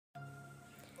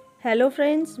Hello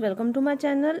friends, welcome to my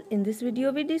channel. In this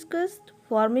video we discussed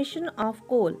formation of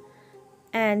coal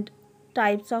and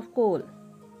types of coal.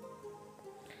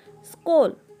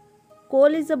 Coal.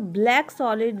 Coal is a black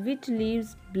solid which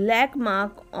leaves black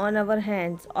mark on our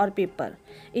hands or paper.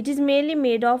 It is mainly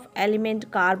made of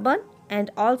element carbon and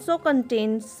also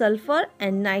contains sulfur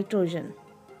and nitrogen.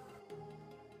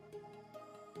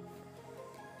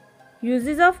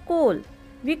 Uses of coal.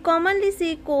 We commonly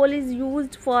see coal is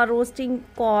used for roasting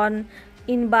corn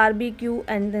in barbecue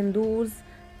and tandoors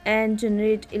and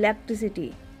generate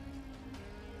electricity.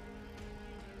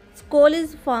 Coal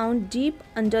is found deep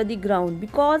under the ground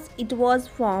because it was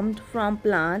formed from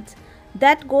plants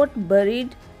that got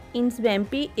buried in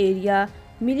swampy area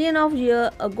millions of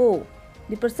years ago.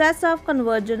 The process of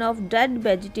conversion of dead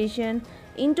vegetation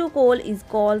into coal is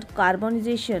called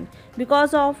carbonization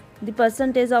because of the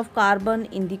percentage of carbon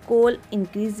in the coal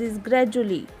increases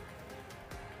gradually.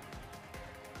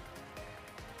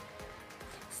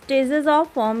 Stages of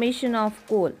formation of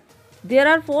coal. There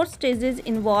are 4 stages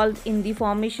involved in the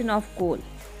formation of coal: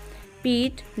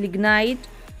 peat, lignite,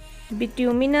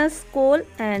 bituminous coal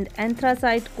and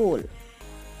anthracite coal.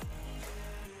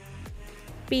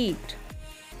 Peat.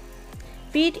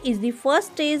 Peat is the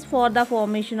first stage for the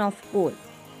formation of coal.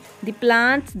 The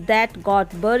plants that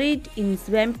got buried in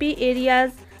swampy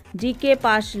areas decay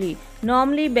partially.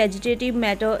 Normally, vegetative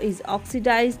matter is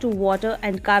oxidized to water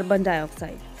and carbon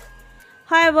dioxide.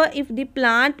 However, if the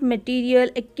plant material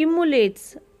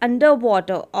accumulates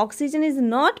underwater, oxygen is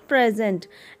not present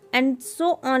and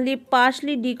so only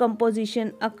partially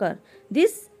decomposition occurs.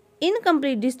 This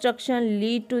incomplete destruction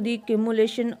leads to the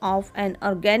accumulation of an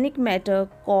organic matter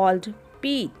called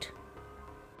peat.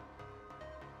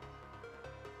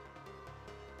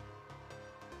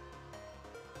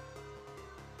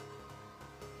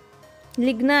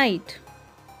 Lignite.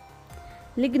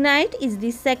 Lignite is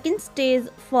the second stage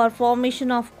for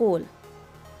formation of coal.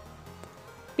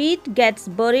 Peat gets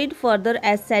buried further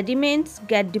as sediments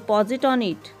get deposited on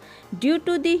it. Due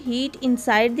to the heat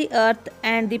inside the earth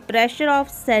and the pressure of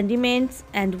sediments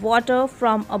and water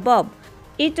from above,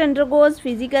 it undergoes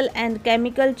physical and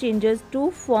chemical changes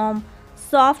to form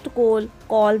soft coal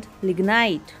called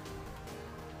lignite.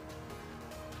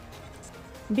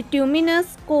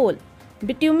 Bituminous coal.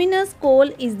 Bituminous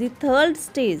coal is the third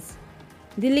stage.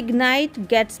 The lignite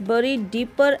gets buried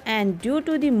deeper and due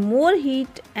to the more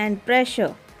heat and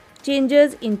pressure,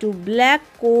 changes into black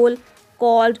coal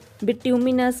called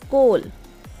bituminous coal.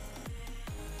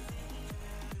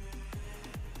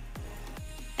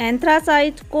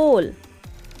 Anthracite coal.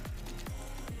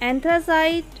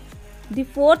 Anthracite, the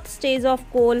fourth stage of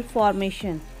coal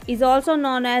formation, is also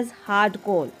known as hard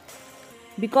coal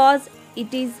because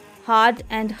it is hard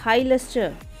and high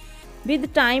luster.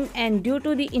 With time and due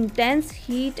to the intense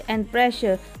heat and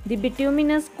pressure, the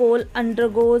bituminous coal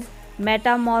undergoes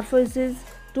metamorphosis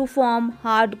to form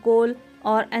hard coal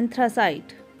or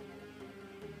anthracite.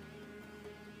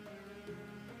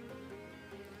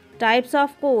 Types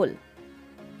of coal.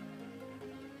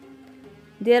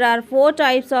 There are 4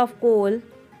 types of coal: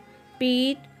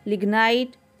 peat,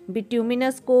 lignite,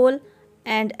 bituminous coal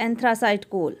and anthracite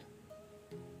coal.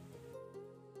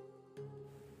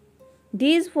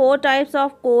 These 4 types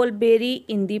of coal vary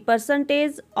in the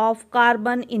percentage of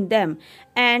carbon in them,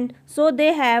 and so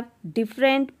they have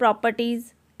different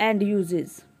properties and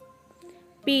uses.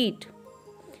 Peat.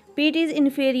 Peat is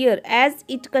inferior as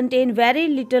it contains very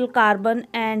little carbon,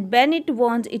 and when it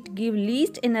burns it gives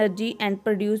least energy and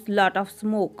produces lot of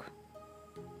smoke.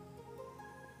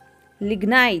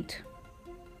 Lignite.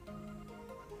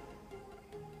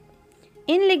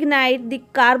 In lignite, the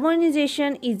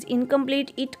carbonization is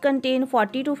incomplete. It contains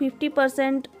 40 to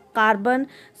 50% carbon,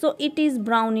 so it is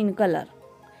brown in color.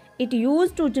 It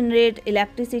used to generate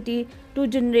electricity, to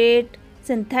generate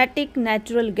synthetic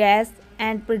natural gas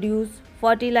and produce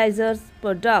fertilizers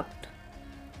product.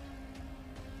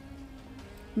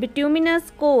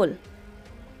 Bituminous coal.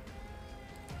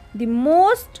 The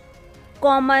most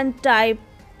common type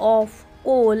of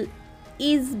coal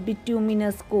is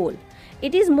bituminous coal.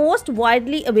 It is most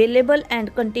widely available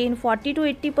and contains 40 to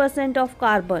 80% of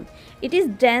carbon. It is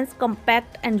dense,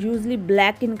 compact and usually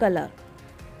black in color.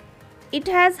 It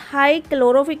has high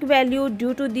calorific value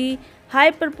due to the high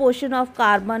proportion of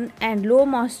carbon and low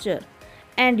moisture,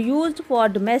 and used for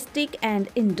domestic and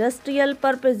industrial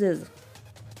purposes.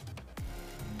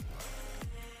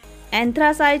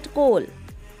 Anthracite coal.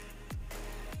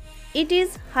 It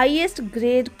is highest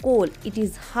grade coal. It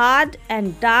is hard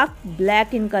and dark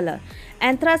black in color.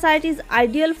 Anthracite is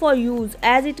ideal for use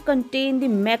as it contains the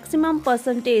maximum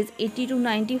percentage 80 to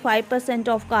 95%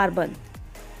 of carbon.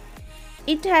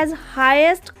 It has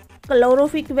highest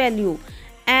calorific value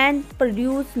and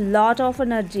produce lot of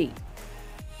energy.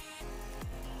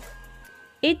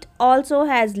 It also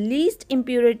has least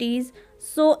impurities,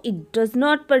 so it does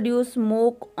not produce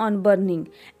smoke on burning.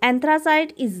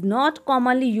 Anthracite is not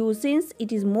commonly used since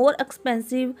it is more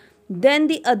expensive than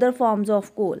the other forms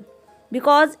of coal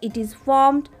because it is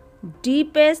formed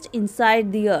deepest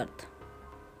inside the earth.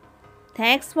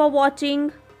 Thanks for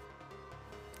watching.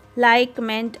 Like,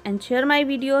 comment and share my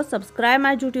video. Subscribe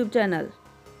my YouTube channel.